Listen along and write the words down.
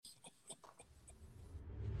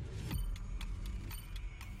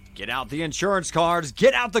Get out the insurance cards,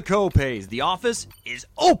 get out the copays. The office is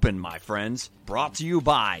open, my friends. Brought to you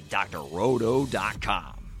by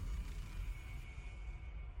drroto.com.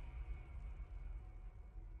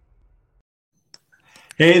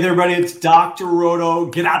 Hey there, everybody. It's Dr. Roto.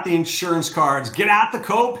 Get out the insurance cards. Get out the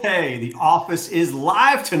copay. The office is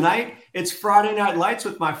live tonight. It's Friday Night Lights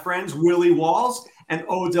with my friends Willie Walls and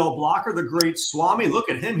Odell Blocker, the great Swami.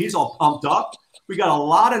 Look at him. He's all pumped up. We got a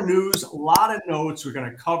lot of news, a lot of notes. We're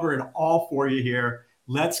going to cover it all for you here.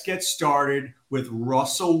 Let's get started with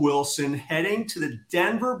Russell Wilson heading to the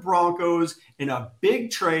Denver Broncos in a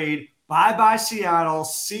big trade. Bye-bye, Seattle.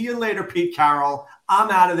 See you later, Pete Carroll.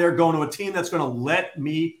 I'm out of there going to a team that's going to let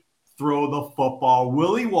me throw the football.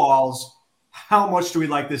 Willie Walls, how much do we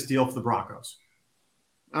like this deal for the Broncos?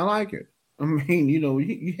 I like it. I mean,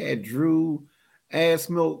 you had Drew Ass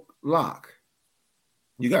Milk Lock.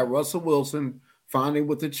 You got Russell Wilson finally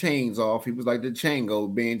with the chains off. He was like the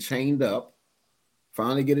Chango being chained up.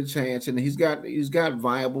 Finally get a chance, and he's got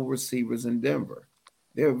viable receivers in Denver.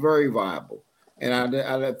 They're very viable. And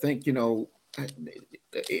I think, then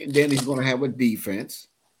he's going to have a defense.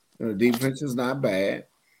 The defense is not bad.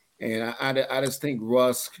 And I just think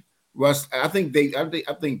Russ, I think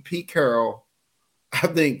Pete Carroll,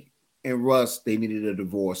 and Russ, they needed a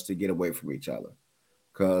divorce to get away from each other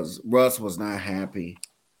because Russ was not happy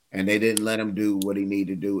and they didn't let him do what he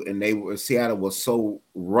needed to do. And Seattle was so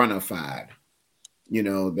runified,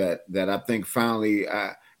 that I think finally,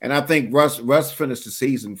 I think Russ finished the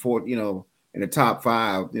season in the top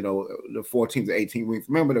 5, the 14 to 18 weeks.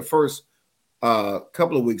 Remember the first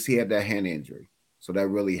couple of weeks he had that hand injury, so that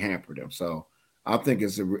really hampered him. So I think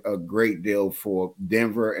it's a great deal for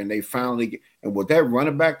Denver, and they finally and with that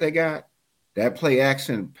running back they got, that play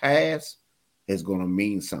action pass is going to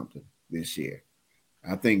mean something this year.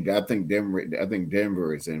 I think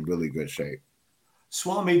Denver is in really good shape.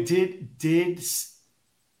 Swami, did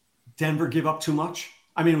Denver give up too much?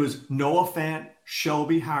 I mean, it was Noah Fant,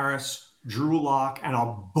 Shelby Harris, Drew Lock, and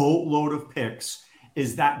a boatload of picks.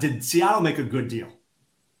 Did Seattle make a good deal?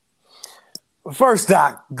 First,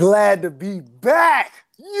 Doc, glad to be back.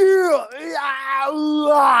 Yeah.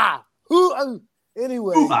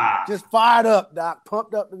 Anyway, just fired up, Doc.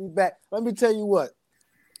 Pumped up to be back. Let me tell you what.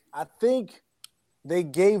 I think they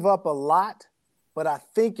gave up a lot, but I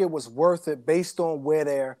think it was worth it based on where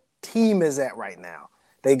their team is at right now.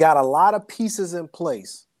 They got a lot of pieces in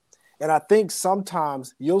place. And I think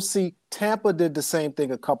sometimes you'll see Tampa did the same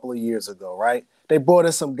thing a couple of years ago, right? They brought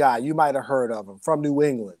in some guy. You might have heard of him from New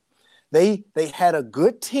England. They had a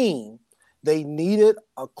good team. They needed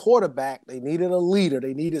a quarterback. They needed a leader.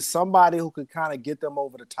 They needed somebody who could kind of get them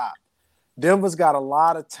over the top. Denver's got a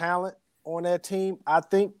lot of talent on that team, I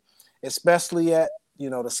think, especially at,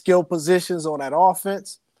 the skill positions on that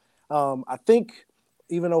offense. I think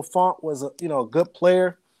even though Font was a good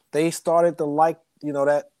player, they started to like,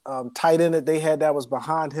 that tight end that they had that was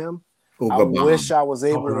behind him. I wish I was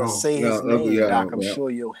able to say his name, Doc. I'm sure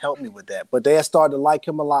you'll help me with that. But they had started to like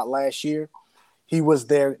him a lot last year. He was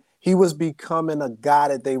there. He was becoming a guy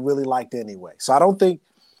that they really liked anyway. So I don't think,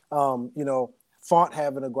 Font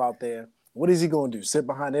having to go out there, what is he going to do? Sit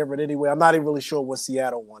behind Everett anyway? I'm not even really sure what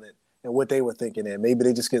Seattle wanted and what they were thinking there. Maybe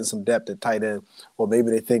they just getting some depth at tight end, or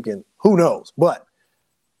maybe they're thinking, who knows? But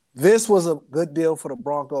this was a good deal for the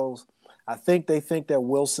Broncos. I think they think that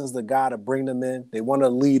Wilson's the guy to bring them in. They want a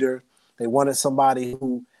leader. They wanted somebody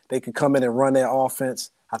who they could come in and run their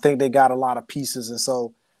offense. I think they got a lot of pieces. And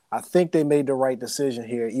so I think they made the right decision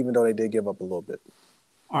here, even though they did give up a little bit.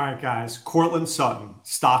 All right, guys. Courtland Sutton,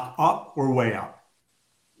 stock up or way up?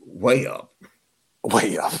 Way up.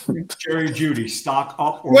 Way up. Jerry Jeudy, stock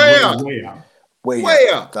up or way up? Way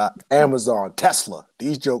up. Amazon, Tesla.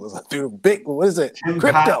 These jokers are doing big. What is it?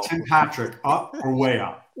 Crypto. Tim Patrick, up or way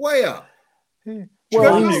up? Way up.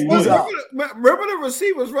 Well, remember the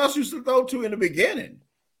receivers Russ used to throw to in the beginning.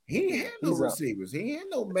 He had no receivers. He had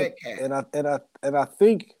no Metcalf. And I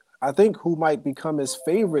think who might become his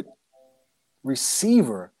favorite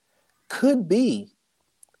receiver could be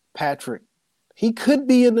Patrick. He could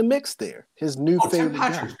be in the mix there. His new favorite. Tim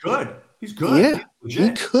Patrick's good. He's good. Yeah,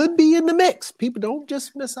 he could be in the mix. People don't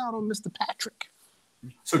just miss out on Mr. Patrick.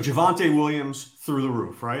 So Javonte Williams through the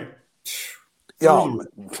roof, right? Yo,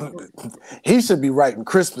 he should be writing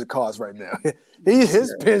Christmas cards right now.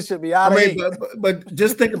 His pen should be out of ink. But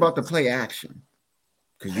just think about the play action,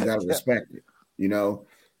 because you got to respect it,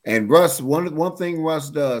 And Russ, one thing Russ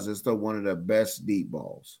does is throw one of the best deep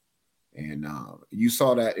balls, and you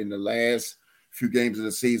saw that in the last few games of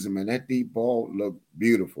the season. Man, that deep ball looked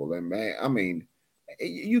beautiful, and man, I mean,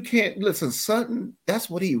 you can't listen. Sutton, that's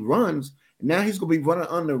what he runs. Now he's going to be running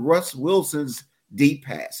under Russ Wilson's deep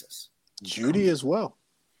passes. Jeudy as well.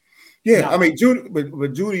 Yeah, I mean, Jeudy,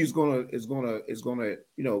 but Jeudy is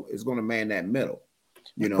gonna man that middle.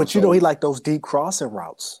 But he like those deep crossing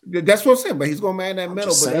routes. That's what I'm saying. But he's gonna man that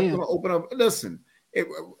middle. But that's gonna open up. Listen,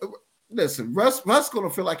 Russ gonna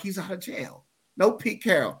feel like he's out of jail. No Pete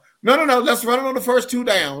Carroll. No. Let's run it on the first 2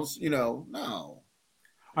 downs. No. All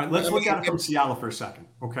right, let's look at it from Seattle for a second,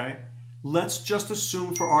 okay? Let's just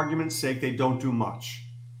assume, for argument's sake, they don't do much.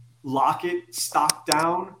 Lockett stock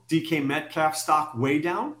down, DK Metcalf stock way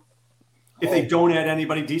down. If they don't add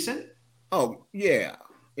anybody decent. Oh yeah.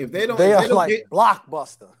 If they don't, they are like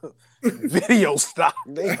Blockbuster video stock.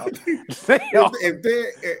 They are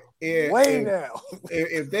way down.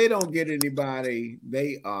 If they don't get anybody,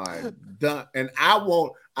 they are done. And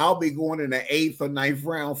I'll be going in the 8th or 9th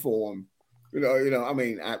round for them. I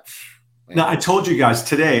mean, now I told you guys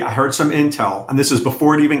today. I heard some intel, and this is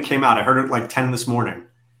before it even came out. I heard it like 10 this morning.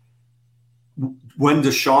 When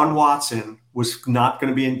Deshaun Watson was not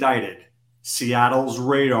going to be indicted, Seattle's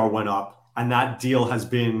radar went up, and that deal has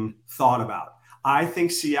been thought about. I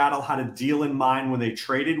think Seattle had a deal in mind when they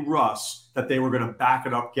traded Russ that they were going to back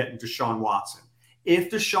it up getting Deshaun Watson. If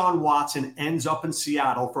Deshaun Watson ends up in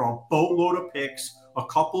Seattle for a boatload of picks, a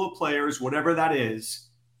couple of players, whatever that is,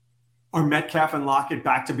 are Metcalf and Lockett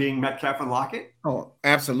back to being Metcalf and Lockett? Oh,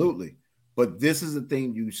 absolutely. But this is the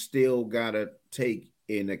thing you still got to take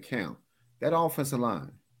in account. That offensive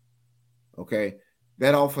line, okay?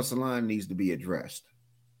 That offensive line needs to be addressed.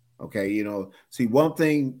 Okay, see one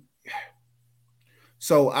thing.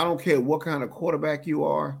 So I don't care what kind of quarterback you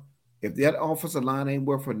are. If that offensive line ain't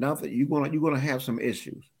worth for nothing, you're gonna have some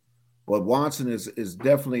issues. But Watson is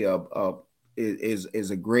definitely a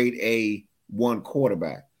grade A1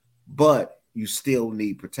 quarterback, but you still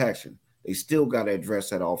need protection. They still got to address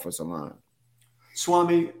that offensive line.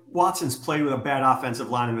 Swami, Watson's played with a bad offensive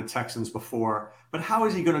line in the Texans before, but how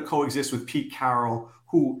is he going to coexist with Pete Carroll,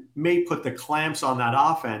 who may put the clamps on that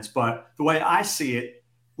offense? But the way I see it,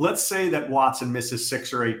 let's say that Watson misses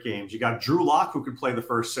 6 or 8 games. You got Drew Lock, who could play the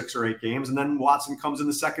first 6 or 8 games, and then Watson comes in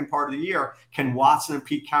the second part of the year. Can Watson and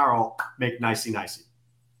Pete Carroll make nicey-nicey?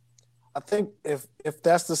 I think if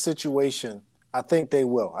that's the situation, I think they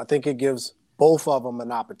will. I think it gives both of them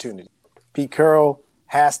an opportunity. Pete Carroll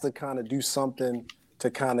has to kind of do something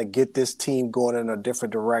to kind of get this team going in a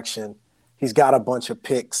different direction. He's got a bunch of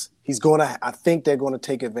picks. I think they're going to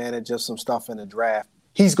take advantage of some stuff in the draft.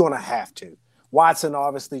 He's going to have to. Watson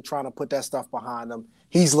obviously trying to put that stuff behind him.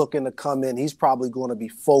 He's looking to come in. He's probably going to be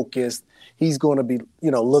focused. He's going to be,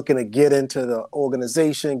 looking to get into the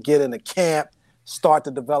organization, get into camp, start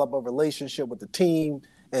to develop a relationship with the team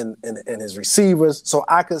and his receivers. So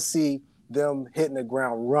I could see them hitting the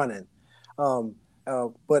ground running.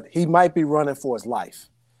 But he might be running for his life.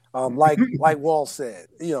 Like Wall said,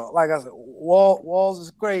 like I said, Walls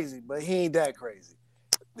is crazy, but he ain't that crazy.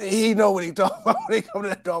 He know what he talking about when he come to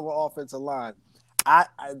that dog offensive line.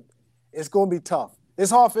 It's going to be tough.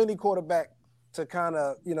 It's hard for any quarterback to kind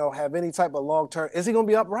of, have any type of long-term. Is he going to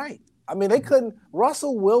be upright? I mean, they couldn't.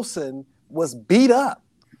 Russell Wilson was beat up.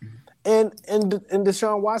 And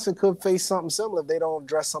Deshaun Watson could face something similar if they don't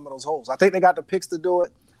address some of those holes. I think they got the picks to do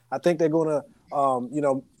it. I think they're going to,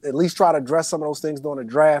 at least try to address some of those things during the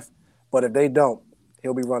draft. But if they don't,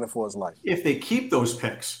 he'll be running for his life. If they keep those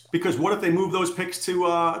picks, because what if they move those picks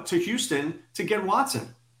to Houston to get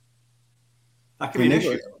Watson? That could be an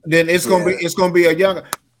issue. Then it's going to be a younger.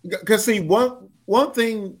 Because see, one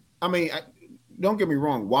thing. I mean, don't get me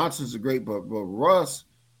wrong. Watson's a great, but Russ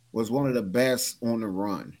was one of the best on the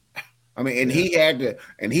run. I mean, and he had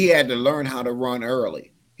to learn how to run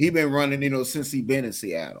early. He been running, since he been in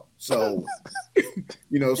Seattle. So, so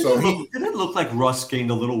did it look like Russ gained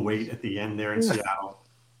a little weight at the end there in Seattle?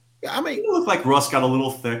 I mean, it looked like Russ got a little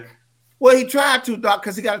thick. Well, he tried to, Doc,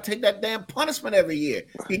 because he got to take that damn punishment every year.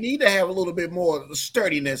 He need to have a little bit more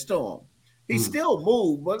sturdiness to him. He still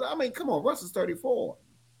moved, but I mean, come on, Russ is 34.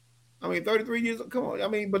 I mean, 33 years. Come on. I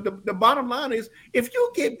mean, but the bottom line is, if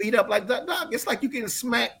you get beat up like that, Doc, it's like you getting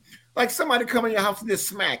smacked, like somebody come in your house and just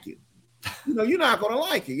smack you. You're not gonna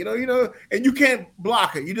like it. And you can't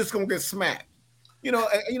block it. You're just gonna get smacked.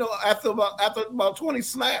 After about 20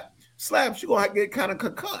 slaps, you're gonna get kind of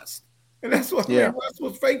concussed. And that's what Russ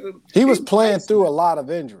was facing. He was playing through a lot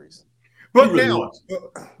of injuries. But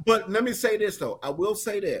but let me say this though. I will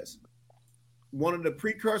say this. One of the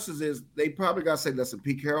precursors is they probably got to say, listen,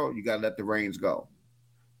 Pete Carroll, you got to let the reins go.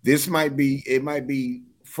 It might be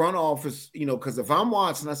front office, because if I'm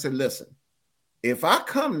Watson, I said, listen, if I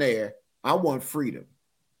come there, I want freedom.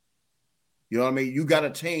 You know what I mean? You got to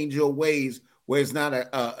change your ways where it's not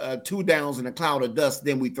a 2 downs in a cloud of dust,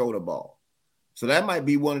 then we throw the ball. So that might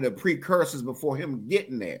be one of the precursors before him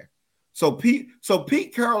getting there. So Pete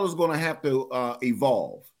Carroll is going to have to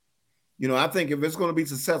evolve. You know, I think if it's going to be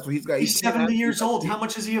successful, he's 70 years old. How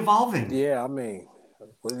much is he evolving? Yeah, I mean,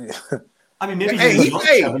 maybe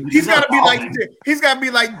he's got to be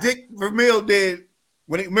like Dick Vermeil did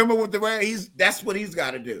when he, remember with the Rams. That's what he's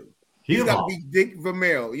got to do. He's got to be Dick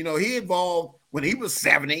Vermeil. You know, he evolved when he was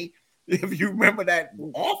 70. If you remember that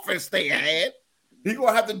offense they had, he's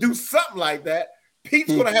gonna have to do something like that.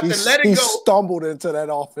 Pete's gonna have to let it go. He stumbled into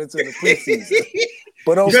that offense in the preseason.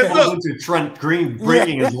 But okay, look into Trent Green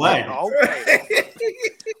breaking his leg. Okay.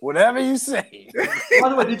 Whatever you say. By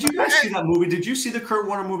the way, did you guys see that movie? Did you see the Kurt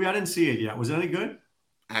Warner movie? I didn't see it yet. Was it any good?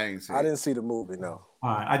 I didn't see the movie, no.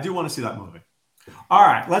 All right, I do want to see that movie. All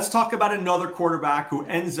right, let's talk about another quarterback who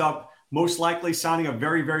ends up most likely signing a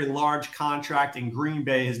very, very large contract in Green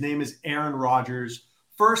Bay. His name is Aaron Rodgers.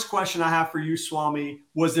 First question I have for you, Swami,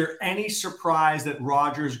 was there any surprise that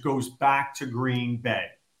Rodgers goes back to Green Bay?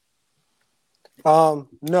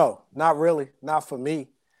 No, not really. Not for me.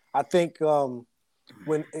 I think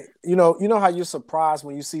when you know how you're surprised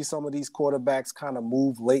when you see some of these quarterbacks kind of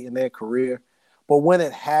move late in their career, but when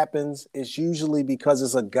it happens, it's usually because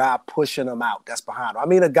it's a guy pushing them out that's behind them. I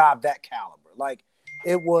mean, a guy of that caliber. Like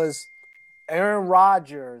it was Aaron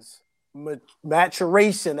Rodgers'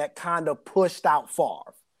 maturation that kind of pushed out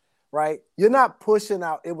Favre, right? You're not pushing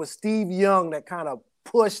out. It was Steve Young that kind of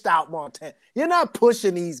pushed out Montana. You're not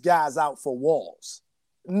pushing these guys out for Walls.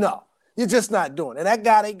 No, you're just not doing it. And that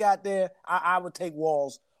guy they got there, I would take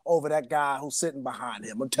Walls over that guy who's sitting behind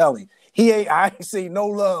him. I'm telling you, I ain't seen no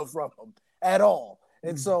love from him at all.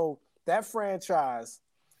 And so that franchise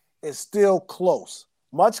is still close,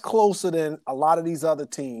 much closer than a lot of these other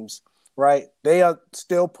teams. Right, they are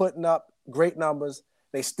still putting up great numbers.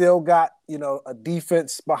 They still got, a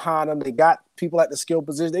defense behind them. They got people at the skill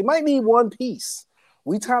position. They might need one piece.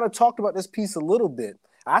 We kind of talked about this piece a little bit.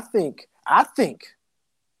 I think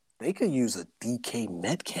they could use a DK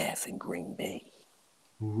Metcalf in Green Bay.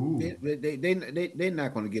 They're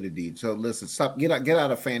not going to get a D. So listen, stop. Get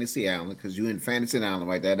out of Fantasy Island because you're in Fantasy Island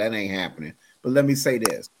right there. That ain't happening. But let me say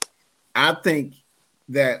this: I think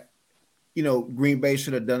that. Green Bay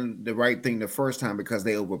should have done the right thing the first time because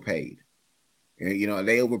they overpaid.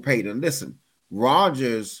 They overpaid. And listen,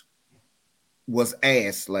 Rodgers was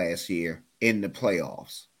ass last year in the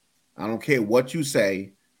playoffs. I don't care what you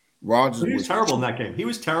say. Rodgers was terrible in that game. He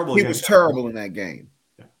was terrible. He was terrible in that game.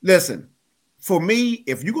 Yeah. Listen, for me,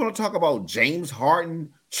 if you're going to talk about James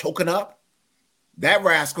Harden choking up, that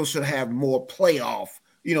rascal should have more playoff,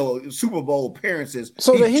 Super Bowl appearances.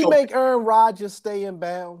 So did he make Aaron Rodgers stay in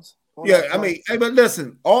bounds? Yeah, I mean, but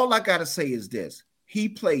listen, all I got to say is this. He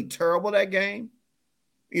played terrible that game.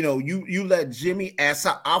 You let Jimmy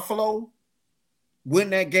Garoppolo win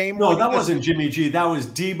that game. No, that wasn't Jimmy G. That was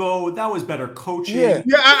Debo. That was better coaching. Yeah,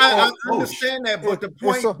 I understand that. But the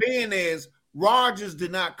point being is Rodgers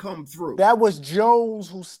did not come through. That was Jones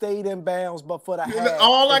who stayed in bounds, but for the half.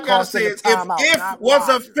 All I got to say is if was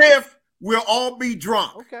a fifth, we'll all be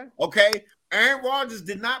drunk. Okay? Aaron Rodgers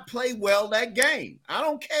did not play well that game. I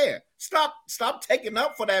don't care. Stop taking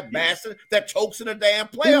up for that bastard that chokes in the damn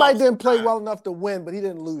playoffs. He might didn't play well enough to win, but he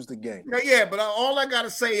didn't lose the game. Yeah, but all I got to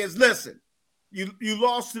say is, listen, you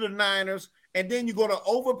lost to the Niners, and then you're going to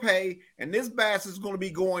overpay, and this bastard's going to be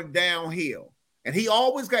going downhill. And he's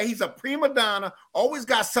a prima donna, always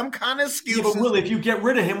got some kind of excuse. Yeah, but Willie, if you get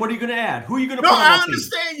rid of him, what are you going to add? Who are you going to put on that team? I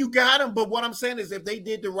understand you got him, but what I'm saying is if they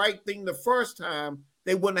did the right thing the first time,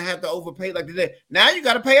 they wouldn't have had to overpay like they did. Now you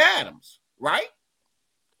got to pay Adams, right?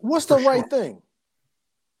 What's the right thing?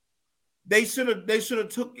 They should have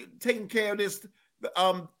taken care of this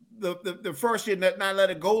the first year, not let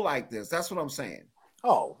it go like this. That's what I'm saying.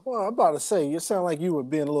 Oh, well, I'm about to say, you sound like you were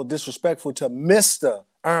being a little disrespectful to Mr.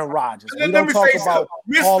 Aaron Rodgers. We don't talk about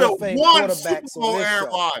Hall of Fame quarterbacks. Aaron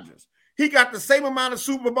Rodgers. He got the same amount of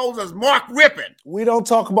Super Bowls as Mark Rippon. We don't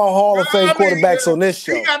talk about Hall of Fame quarterbacks on this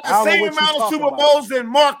show. He got the same amount of Super Bowls than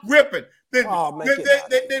Mark Rippon. Then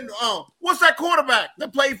what's that quarterback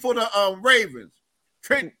that played for the Ravens?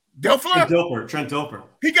 Trent Dilfer.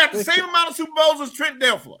 He got the same amount of Super Bowls as Trent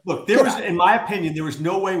Dilfer. Look, in my opinion, there was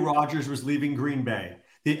no way Rodgers was leaving Green Bay.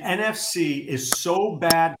 The NFC is so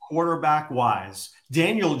bad quarterback-wise.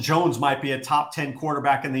 Daniel Jones might be a top 10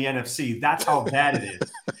 quarterback in the NFC. That's how bad it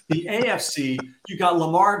is. The AFC, you got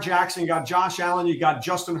Lamar Jackson, you got Josh Allen, you got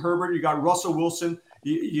Justin Herbert, you got Russell Wilson,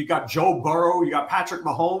 you got Joe Burrow, you got Patrick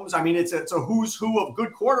Mahomes. I mean, it's a who's who of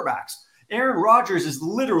good quarterbacks. Aaron Rodgers is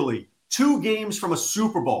literally 2 games from a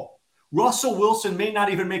Super Bowl. Russell Wilson may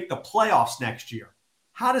not even make the playoffs next year.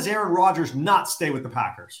 How does Aaron Rodgers not stay with the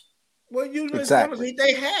Packers? Well, exactly.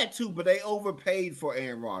 They had to, but they overpaid for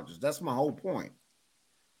Aaron Rodgers. That's my whole point.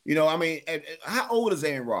 I mean, how old is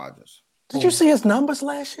Aaron Rodgers? Did you see his numbers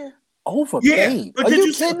last year? Overpaid. Yeah, Are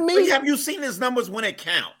you kidding me? Have you seen his numbers when it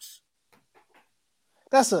counts?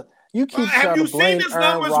 You keep trying to blame Aaron Rodgers. Have you seen his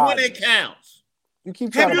numbers when it counts? You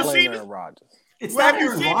keep trying to blame Aaron Rodgers. It's not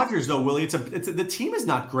Aaron Rodgers, though, Willie. The team is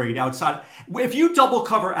not great outside. If you double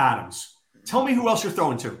cover Adams, tell me who else you're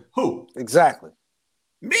throwing to. Who? Exactly.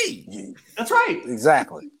 Me. That's right.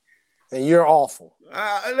 Exactly. And you're awful.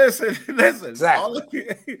 Listen. Exactly.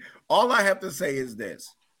 All I have to say is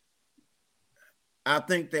this. I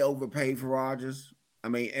think they overpaid for Rodgers. I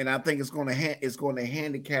mean, and I think it's going to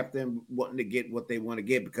handicap them wanting to get what they want to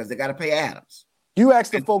get because they got to pay Adams. You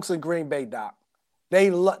ask the folks in Green Bay, Doc.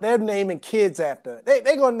 They're naming kids after.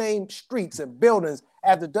 They're going to name streets and buildings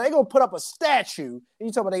after. They're going to put up a statue. And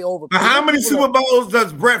you talking about they overpaid. How many Super Bowls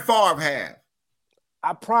does Brett Favre have?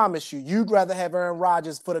 I promise you'd rather have Aaron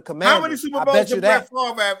Rodgers for the Commanders. How many Super Bowls does Brett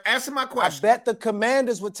Favre have? Answer my question. I bet the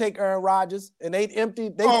Commanders would take Aaron Rodgers, and they'd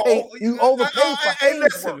empty. You overpaid for Hey,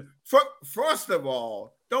 listen. First of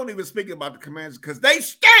all, don't even speak about the Commanders because they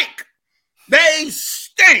stink. They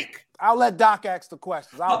stink. I'll let Doc ask the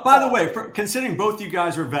questions. By the way, considering both you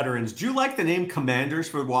guys are veterans, do you like the name Commanders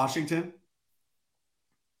for Washington?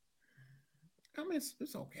 I mean,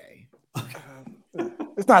 it's okay.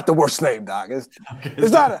 It's not the worst name, Doc.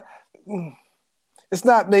 It's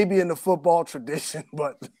not maybe in the football tradition,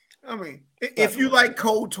 but I mean, if you like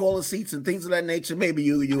cold toilet seats and things of that nature, maybe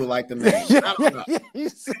you would like the name. I don't know.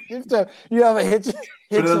 You ever hit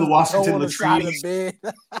the Washington Latrines?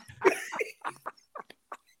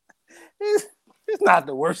 It's not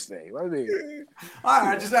the worst name. I mean, all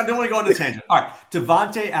right, I don't want to go on a tangent. All right,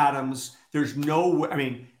 Davante Adams. There's no. I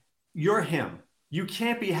mean, you're him. You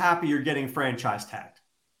can't be happy you're getting franchise tagged,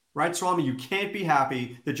 right, Swami? You can't be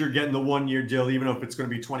happy that you're getting the 1-year deal, even if it's going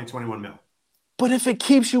to be 20-21 mil. But if it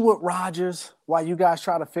keeps you with Rodgers while you guys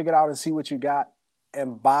try to figure it out and see what you got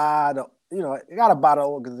and buy you got to buy the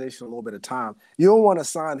organization a little bit of time. You don't want to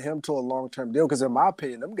sign him to a long-term deal because, in my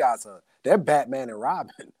opinion, them guys they're Batman and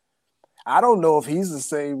Robin. I don't know if he's the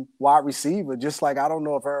same wide receiver, just like I don't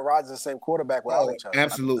know if Aaron Rodgers is the same quarterback with each other.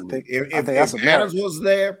 Absolutely. I think that's Adams was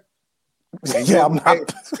there. Yeah,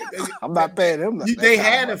 I'm not paying him. They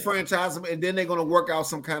had to franchise him, and then they're going to work out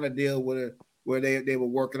some kind of deal where they will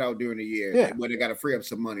work it out during the year, where they got to free up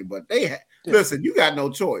some money. But listen, you got no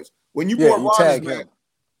choice when you brought Rodgers back.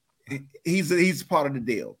 He's part of the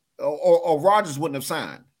deal, or Rodgers wouldn't have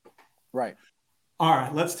signed. Right. All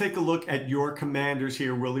right, let's take a look at your Commanders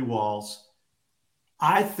here, Willie Walls.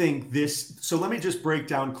 I think this. So let me just break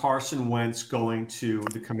down Carson Wentz going to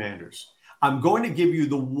the Commanders. I'm going to give you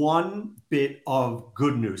the one bit of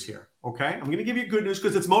good news here, okay? I'm going to give you good news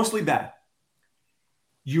because it's mostly bad.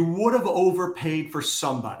 You would have overpaid for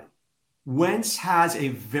somebody. Wentz has a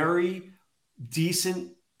very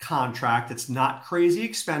decent contract. It's not crazy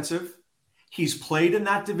expensive. He's played in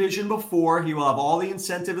that division before. He will have all the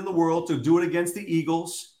incentive in the world to do it against the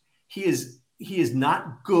Eagles. He is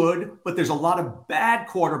not good, but there's a lot of bad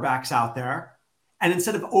quarterbacks out there. And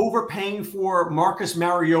instead of overpaying for Marcus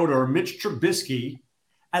Mariota or Mitch Trubisky,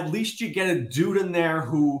 at least you get a dude in there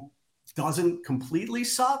who doesn't completely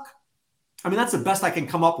suck. I mean, that's the best I can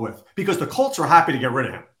come up with because the Colts are happy to get rid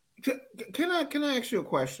of him. Can I ask you a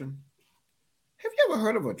question? Have you ever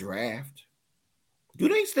heard of a draft? Do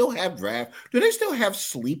they still have draft? Do they still have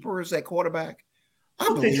sleepers at quarterback?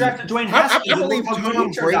 They drafted Dwayne Haskins. I believe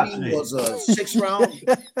Tom Brady was a 6th-round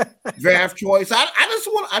draft choice. I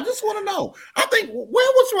just want to know. I think where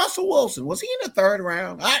was Russell Wilson? Was he in the 3rd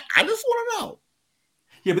round? I just want to know.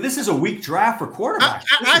 Yeah, but this is a weak draft for quarterbacks.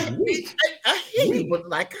 I hear you, but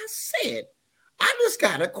like I said, I just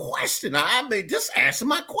got a question. I mean, just answer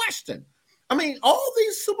my question. I mean, all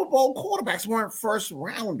these Super Bowl quarterbacks weren't 1st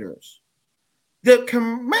rounders. The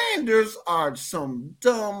Commanders are some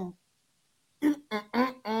dumb.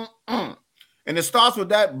 And it starts with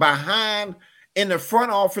that behind in the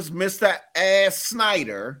front office, Mr. Ass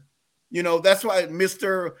Snyder. That's why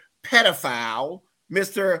Mr. Pedophile,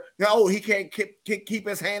 he can't keep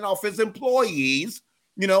his hand off his employees,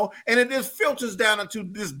 and it just filters down into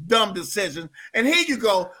this dumb decision. And here you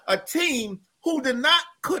go, a team who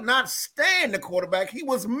could not stand the quarterback. He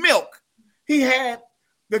was milk. He had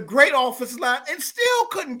the great offensive line and still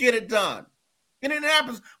couldn't get it done. And it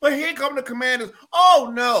happens. But here come the Commanders.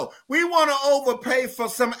 Oh, no. We want to overpay for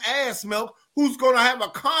some ass milk who's going to have a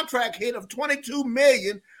contract hit of $22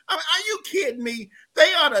 million. I mean, are you kidding me?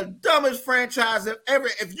 They are the dumbest franchise ever.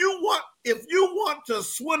 If you want to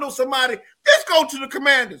swindle somebody, just go to the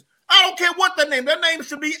Commanders. I don't care what their name. Their name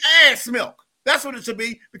should be ass milk. That's what it should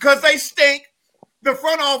be because they stink. The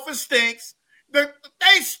front office stinks. They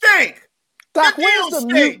stink. Doc, where's the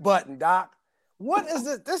mute button, Doc? What is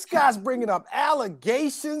it? This guy's bringing up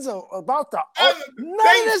allegations about the.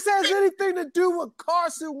 None of this has anything to do with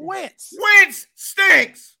Carson Wentz. Wentz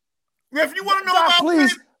stinks. If you want to know Doc, about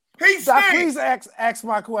please, Wentz, he stinks. Doc, please ask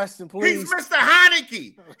my question, please. He's Mr.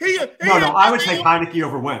 Heineke. No, I would take Heineke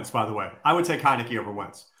over Wentz, by the way. I would take Heineke over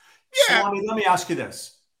Wentz. Yeah. So, let me ask you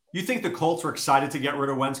this. You think the Colts were excited to get rid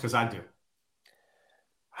of Wentz? Because I do.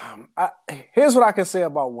 Here's what I can say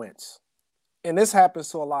about Wentz. And this happens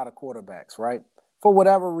to a lot of quarterbacks, right? For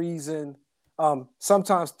whatever reason,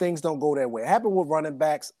 sometimes things don't go their way. It happened with running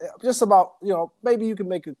backs. Just about, maybe you can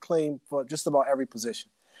make a claim for just about every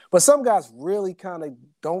position. But some guys really kind of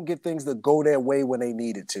don't get things to go their way when they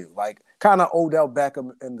need it to. Like kind of Odell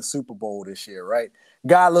Beckham in the Super Bowl this year, right?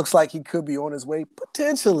 Guy looks like he could be on his way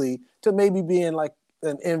potentially to maybe being like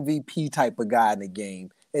an MVP type of guy in the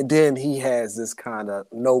game. And then he has this kind of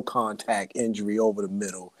no contact injury over the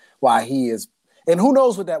middle while he is, and who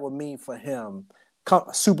knows what that would mean for him,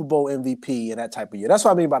 Super Bowl MVP and that type of year. That's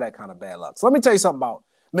what I mean by that kind of bad luck. So let me tell you something about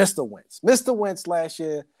Mr. Wentz. Mr. Wentz last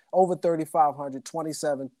year, over 3,500,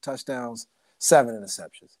 27 touchdowns, 7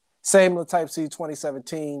 interceptions. Same with Type C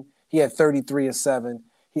 2017, he had 33-7.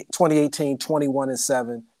 2018,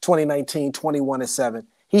 21-7. 2019, 21-7.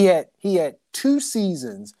 He had 2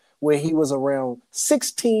 seasons where he was around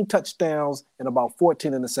 16 touchdowns and about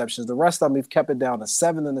 14 interceptions. The rest of them, he's kept it down to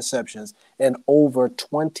 7 interceptions and over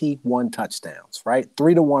 21 touchdowns, right?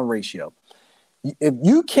 3-to-1 ratio. If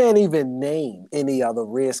you can't even name any other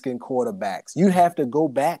Redskin quarterbacks, you have to go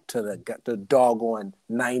back to the doggone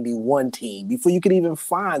 91 team before you could even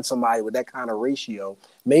find somebody with that kind of ratio.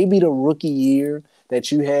 Maybe the rookie year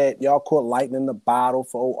that you had, y'all caught lightning in the bottle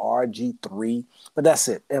for RG3, but that's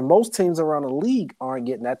it. And most teams around the league aren't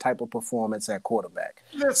getting that type of performance at quarterback.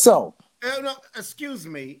 Listen, excuse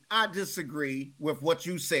me, I disagree with what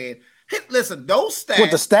you said. Listen, those stats.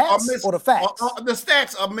 What, the stats or the facts? The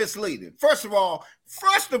stats are misleading. First of all,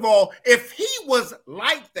 if he was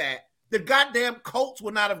like that, the goddamn Colts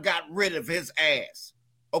would not have got rid of his ass.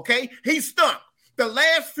 Okay? He stunk. The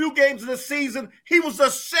last few games of the season, he was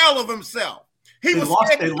a shell of himself. They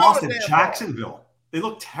lost at Jacksonville. They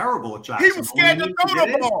looked terrible at Jacksonville. He was scared to throw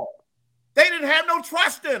the ball. They didn't have no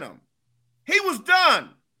trust in him. He was done.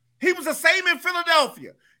 He was the same in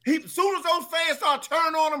Philadelphia. As soon as those fans start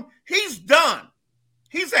turning on him, he's done.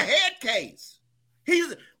 He's a head case.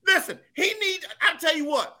 I tell you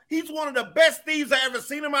what, he's one of the best thieves I ever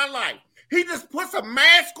seen in my life. He just puts a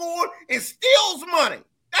mask on and steals money.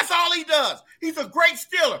 That's all he does. He's a great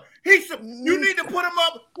stealer. You need to put him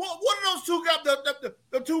up. What are those two guys,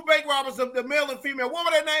 the 2 bank robbers, the male and female? What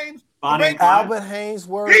were their names? Albert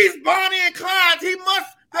Haynesworth. He's Bonnie and Clyde.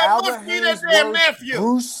 That must be their damn nephew.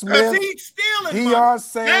 Bruce Smith. He's stealing Deion money.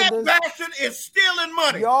 Sanders. That bastard is stealing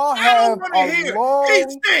money. Y'all I don't want to hear it.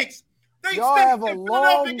 He stinks. Y'all have a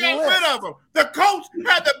long list. Get rid of him. The Colts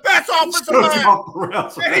had the best offensive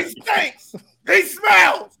line. And he stinks. He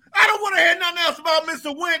smells. I don't want to hear nothing else about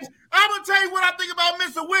Mr. Wentz. I'm going to tell you what I think about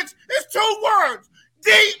Mr. Wentz. It's 2 words.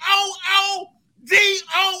 D-O-O.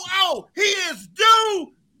 D-O-O. He is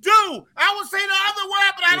due. I would say the other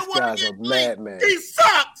word, but I don't want to get madman. He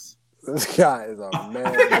sucks. This guy is a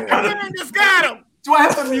madman. I just got him. Do I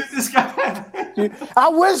have to mute this guy? I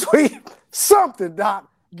wish something,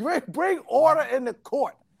 Doc. Bring order in the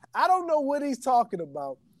court. I don't know what he's talking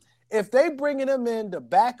about. If they bringing him in to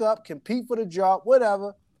back up, compete for the job,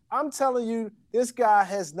 whatever, I'm telling you, this guy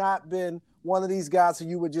has not been one of these guys who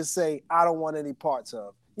you would just say, I don't want any parts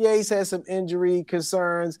of. Yeah, he's had some injury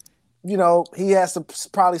concerns. He has to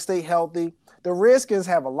probably stay healthy. The Redskins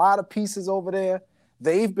have a lot of pieces over there.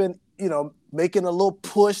 They've been, making a little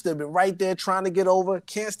push. They've been right there trying to get over.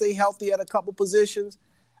 Can't stay healthy at a couple positions.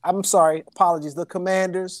 I'm sorry, apologies. The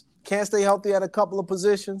Commanders can't stay healthy at a couple of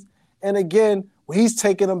positions. And again, he's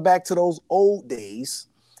taking them back to those old days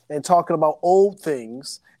and talking about old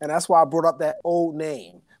things. And that's why I brought up that old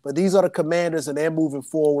name. But these are the Commanders, and they're moving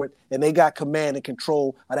forward, and they got command and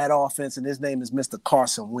control of that offense, and his name is Mr.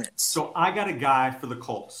 Carson Wentz. So I got a guy for the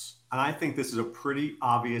Colts, and I think this is a pretty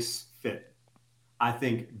obvious fit. I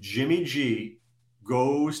think Jimmy G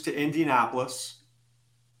goes to Indianapolis,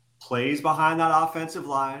 plays behind that offensive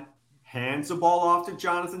line, hands the ball off to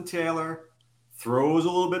Jonathan Taylor, throws a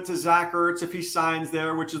little bit to Zach Ertz if he signs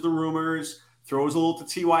there, which is the rumors, throws a little to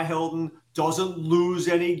T.Y. Hilton, doesn't lose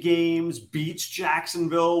any games, beats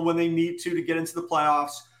Jacksonville when they need to get into the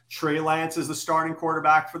playoffs. Trey Lance is the starting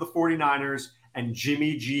quarterback for the 49ers, and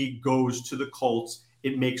Jimmy G goes to the Colts.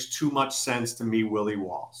 It makes too much sense to me, Willie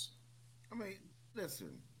Walls. I mean,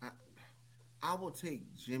 listen, I will take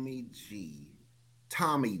Jimmy G,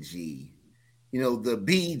 Tommy G, the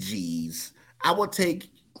BGs. I will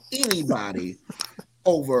take anybody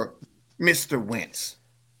over Mr. Wentz.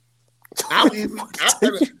 Are you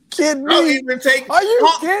kidding me? Are you kidding me?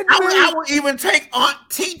 I will even take Aunt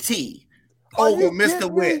TT over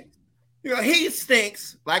Mr. Wentz. He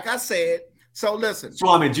stinks, like I said. So listen,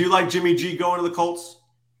 Swami, do you like Jimmy G going to the Colts?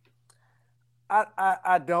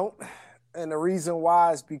 I don't, and the reason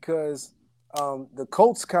why is because the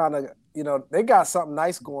Colts kind of, they got something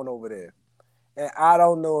nice going over there, and I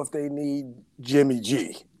don't know if they need Jimmy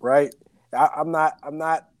G, right? I'm not.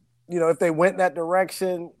 If they went that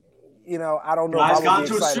direction, I don't know. Guy's gone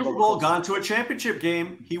to a Super Bowl, gone to a championship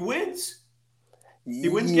game. He wins. He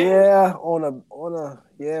wins games. Yeah,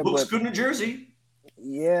 yeah. Looks good in New Jersey.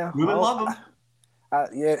 Yeah, women love him.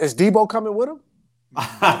 Yeah, is Debo coming with him?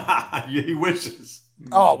 Yeah, he wishes.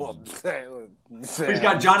 Oh well, he's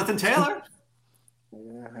got Jonathan Taylor.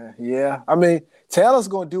 Yeah. I mean, Taylor's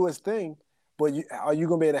going to do his thing, but are you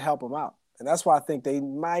going to be able to help him out? And that's why I think they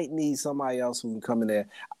might need somebody else who can come in there.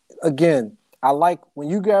 Again, I like when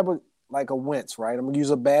you grab a Wentz, right? I'm going to use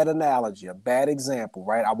a bad analogy, a bad example,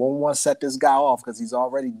 right? I won't want to set this guy off because he's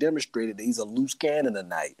already demonstrated that he's a loose cannon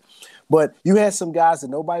tonight. But you had some guys that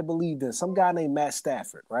nobody believed in. Some guy named Matt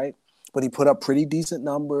Stafford, right? But he put up pretty decent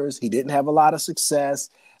numbers. He didn't have a lot of success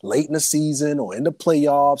late in the season or in the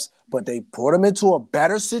playoffs, but they put him into a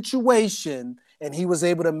better situation, and he was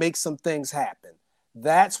able to make some things happen.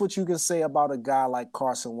 That's what you can say about a guy like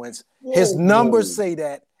Carson Wentz. His numbers say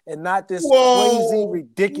that, and not this crazy,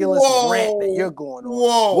 ridiculous rant that you're going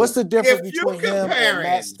on. What's the difference between him and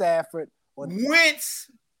Matt Stafford?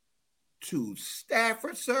 Wentz to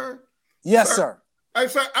Stafford, sir? Yes, sir. All right,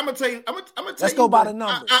 sir, I'm gonna tell you. I'm gonna tell Let's you go by the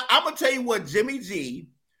numbers. I'm gonna tell you what Jimmy G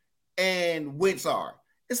and Wentz are.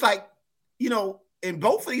 It's like, and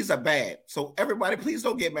both of these are bad. So everybody, please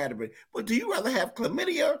don't get mad at me. But do you rather have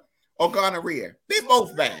chlamydia or gonorrhea? They're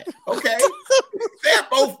both bad. Okay, they're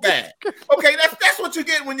both bad. Okay, that's what you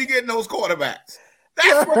get when you get those quarterbacks.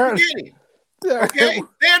 That's what you're getting. Okay,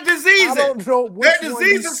 they're diseases. I don't know which they're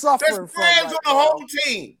diseases. There's brands on the whole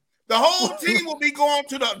team. The whole team will be going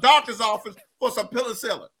to the doctor's office for some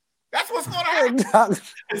penicillin. That's what's going to happen.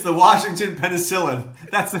 It's the Washington Penicillin.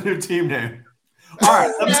 That's the new team name. All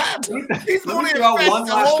right. He's going to affect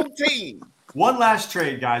the whole team. One last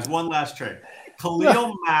trade, guys. One last trade.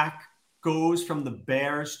 Khalil Mack goes from the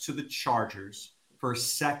Bears to the Chargers for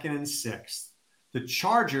 2nd and 6th. The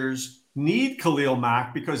Chargers need Khalil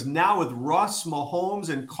Mack because now with Russ, Mahomes,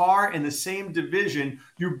 and Carr in the same division,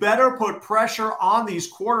 you better put pressure on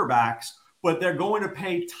these quarterbacks, but they're going to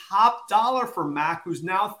pay top dollar for Mack, who's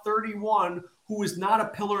now 31, who is not a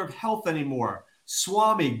pillar of health anymore.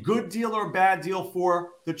 Swami, good deal or bad deal for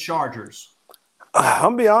the Chargers? I'm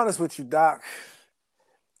going to be honest with you, Doc.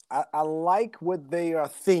 I like what they are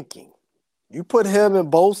thinking. You put him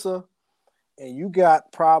and Bosa, and you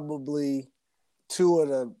got probably two of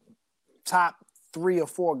the top 3 or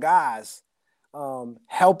 4 guys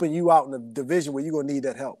helping you out in the division where you're going to need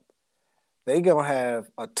that help. They're going to have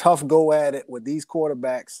a tough go at it with these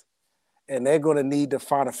quarterbacks, and they're going to need to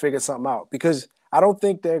figure something out because I don't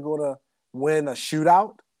think they're going to win a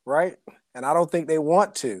shootout, right? And I don't think they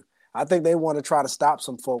want to. I think they want to try to stop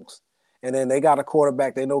some folks, and then they got a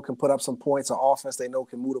quarterback they know can put up some points, or offense they know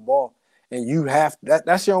can move the ball, and you have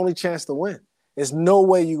that's your only chance to win. There's no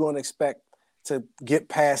way you're going to expect to get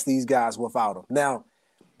past these guys without him. Now,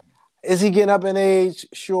 is he getting up in age?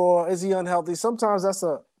 Sure. Is he unhealthy? Sometimes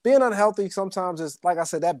being unhealthy sometimes is, like I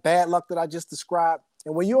said, that bad luck that I just described.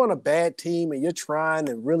 And when you're on a bad team and you're trying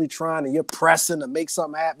and really trying and you're pressing to make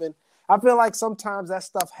something happen, I feel like sometimes that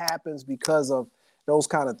stuff happens because of those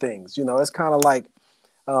kind of things. It's kind of like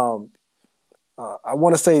I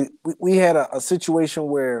want to say we had a situation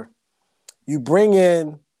where you bring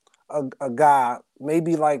in a guy,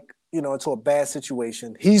 maybe like, into a bad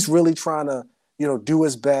situation. He's really trying to, do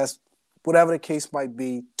his best, whatever the case might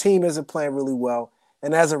be. Team isn't playing really well.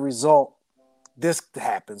 And as a result, this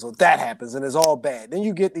happens or that happens and it's all bad. Then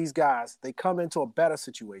you get these guys, they come into a better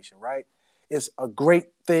situation, right? It's a great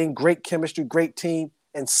thing, great chemistry, great team.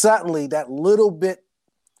 And suddenly that little bit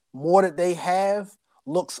more that they have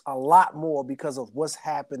looks a lot more because of what's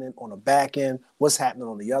happening on the back end, what's happening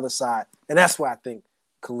on the other side. And that's where I think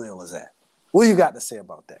Khalil is at. What you got to say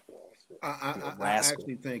about that? I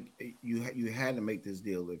actually think you had to make this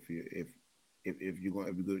deal if you're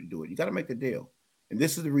going to do it. You got to make the deal, and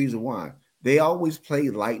this is the reason why they always play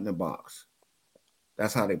light in the box.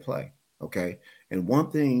 That's how they play. Okay, and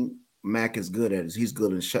one thing Mac is good at is he's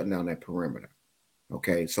good at shutting down that perimeter.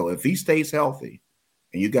 Okay, so if he stays healthy,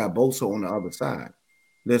 and you got Bosa on the other side,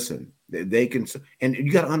 listen, They can, and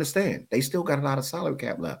you got to understand, they still got a lot of salary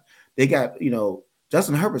cap left. They got,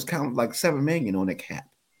 Justin Herbert's counting like $7 million on the cap.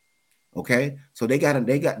 Okay, so they got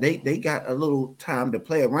a little time to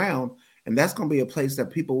play around, and that's going to be a place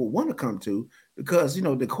that people will want to come to because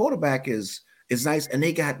the quarterback is nice, and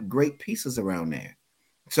they got great pieces around there.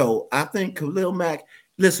 So I think Khalil Mack,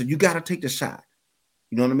 listen, you got to take the shot.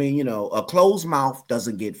 You know what I mean? A closed mouth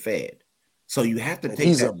doesn't get fed, so you have to take.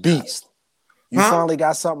 He's a beast. You finally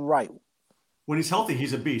got something right. When he's healthy,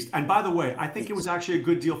 he's a beast. And by the way, I think it was actually a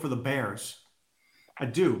good deal for the Bears. I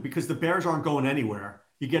do, because the Bears aren't going anywhere.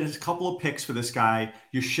 You get a couple of picks for this guy.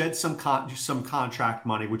 You shed some contract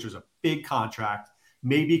money, which was a big contract.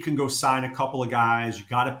 Maybe you can go sign a couple of guys. You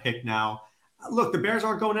got a pick now. Look, the Bears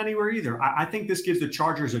aren't going anywhere either. I think this gives the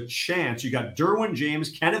Chargers a chance. You got Derwin James,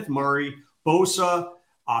 Kenneth Murray, Bosa,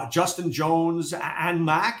 Justin Jones, and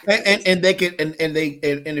Mack. And they can and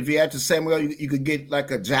if you add to Samuel, you could get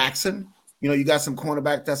like a Jackson. You got some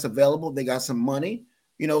cornerback that's available. They got some money.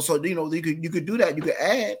 So you could do that.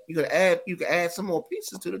 You could add some more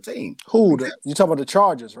pieces to the team. Who? You talking about the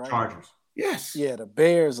Chargers, right? Chargers. Yes. Yeah, the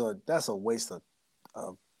Bears that's a waste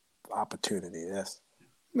of opportunity. Yes.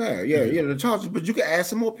 Yeah, the Chargers, but you can add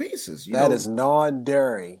some more pieces. That is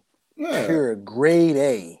non-dairy, pure grade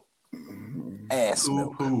A ass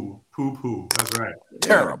milk. Poo. That's right.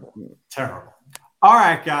 Terrible. All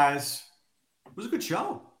right, guys. It was a good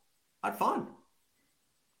show. I had fun.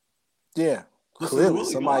 Yeah. Clearly,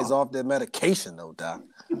 somebody's off their medication, though, Doc.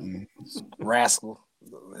 Rascal.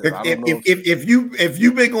 If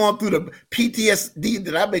you've been going through the PTSD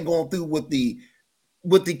that I've been going through with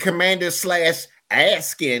the commander /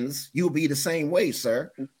 Askins, you'll be the same way,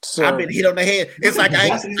 sir. I've been hit on the head. It's like I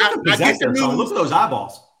get the news. Look at those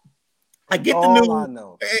eyeballs. I get the news. I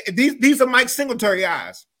know. These are Mike Singletary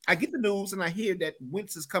eyes. I get the news and I hear that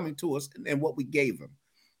Wentz is coming to us and what we gave him.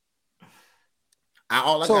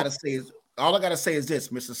 All I gotta say is this: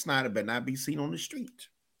 Mr. Snyder better not be seen on the street.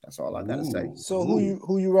 That's all I gotta say. So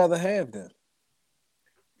who you rather have then?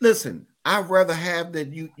 Listen, I'd rather have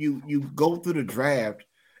that you go through the draft.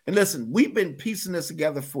 And listen, we've been piecing this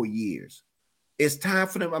together for years. It's time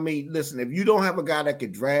for them. I mean, listen, if you don't have a guy that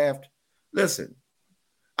could draft, listen.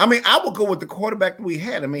 I mean, I will go with the quarterback that we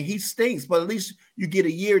had. I mean, he stinks, but at least you get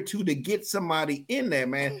a year or two to get somebody in there,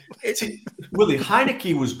 man. Willie,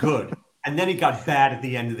 Heineke was good. And then he got bad at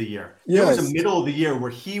the end of the year. There was a middle of the year where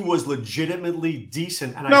he was legitimately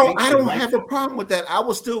decent. And I don't have a problem with that. I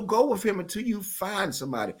will still go with him until you find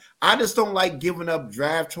somebody. I just don't like giving up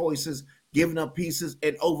draft choices, giving up pieces,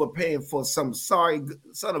 and overpaying for some sorry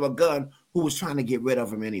son of a gun who was trying to get rid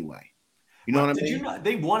of him anyway. You know what I mean?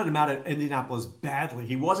 They wanted him out of Indianapolis badly.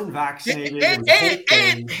 He wasn't vaccinated.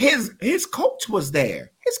 And his coach was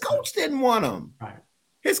there. His coach didn't want him. Right.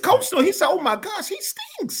 His coach, he said, "Oh my gosh, he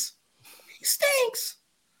stinks. He stinks."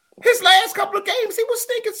 His last couple of games, he was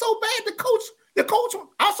stinking so bad. The coach,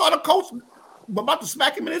 I saw the coach about to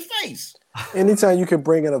smack him in his face. Anytime you can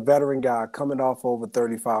bring in a veteran guy coming off over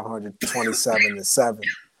 3,500, 27-7,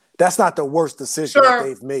 that's not the worst decision that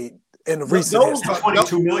they've made in the recent history.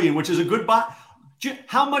 $22 million, which is a good buy.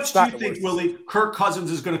 How much do you think, Willie, Kirk Cousins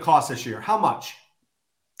is going to cost this year? How much?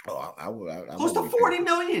 Close to $40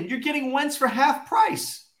 million. You're getting Wentz for half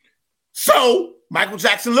price. So Michael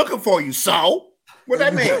Jackson looking for you. So what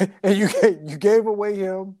that mean? And you gave away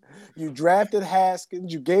him. You drafted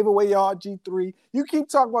Haskins. You gave away your RG3. You keep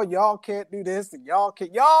talking about y'all can't do this and y'all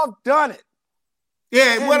can't. Y'all done it.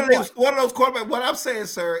 Yeah, and one of those quarterbacks. What I'm saying,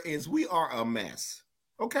 sir, is we are a mess.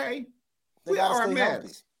 Okay, we are a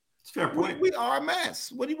mess. It's fair point. We are a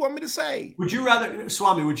mess. What do you want me to say? Would you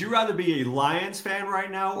rather be a Lions fan right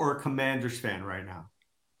now or a Commanders fan right now?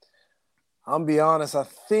 I'm gonna be honest. I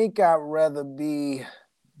think I'd rather be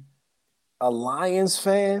a Lions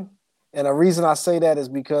fan. And the reason I say that is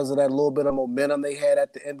because of that little bit of momentum they had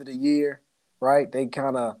at the end of the year, right?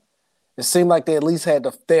 It seemed like they at least had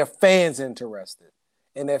their fans interested.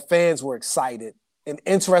 And their fans were excited and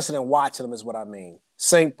interested in watching them is what I mean.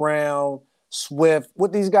 St. Brown, Swift,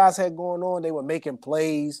 what these guys had going on, they were making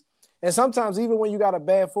plays. And sometimes even when you got a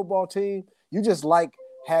bad football team, you just like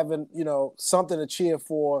having, something to cheer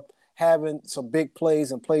for, having some big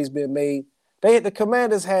plays and plays being made. The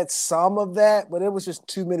Commanders had some of that, but it was just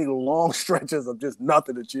too many long stretches of just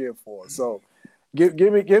nothing to cheer for. So give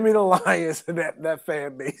me the Lions and that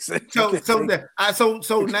fan base.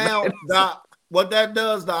 So now, Doc, what that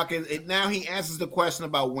does, Doc, is now he answers the question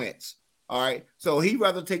about Wentz. All right. So he'd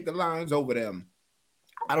rather take the Lions over them.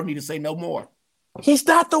 I don't need to say no more. He's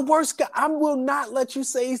not the worst guy. I will not let you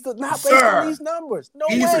say he's not based on these numbers. No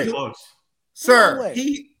way. Close.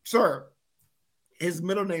 Sir, his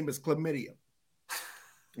middle name is Chlamydia.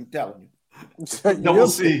 I'm telling you. Double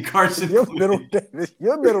C, Carson. Your middle name is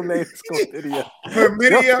chlamydia.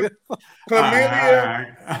 Chlamydia,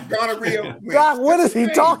 gonorrhea. Doc, what is he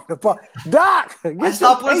talking about? Doc, I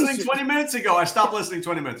stopped listening 20 minutes ago.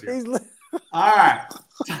 All right.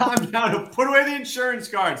 Time now to put away the insurance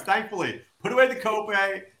cards. Thankfully, put away the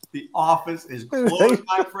copay. The office is closed,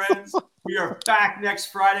 my friends. We are back next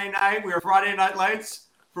Friday night. We are Friday Night Lights.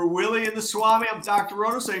 For Willie and the Swami, I'm Dr.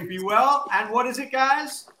 Roto saying be well. And what is it,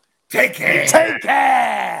 guys? Take care. Take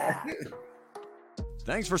care.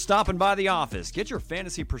 Thanks for stopping by the office. Get your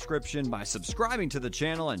fantasy prescription by subscribing to the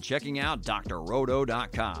channel and checking out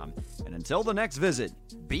drroto.com. And until the next visit,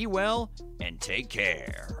 be well and take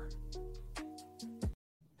care.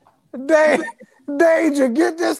 Danger, get this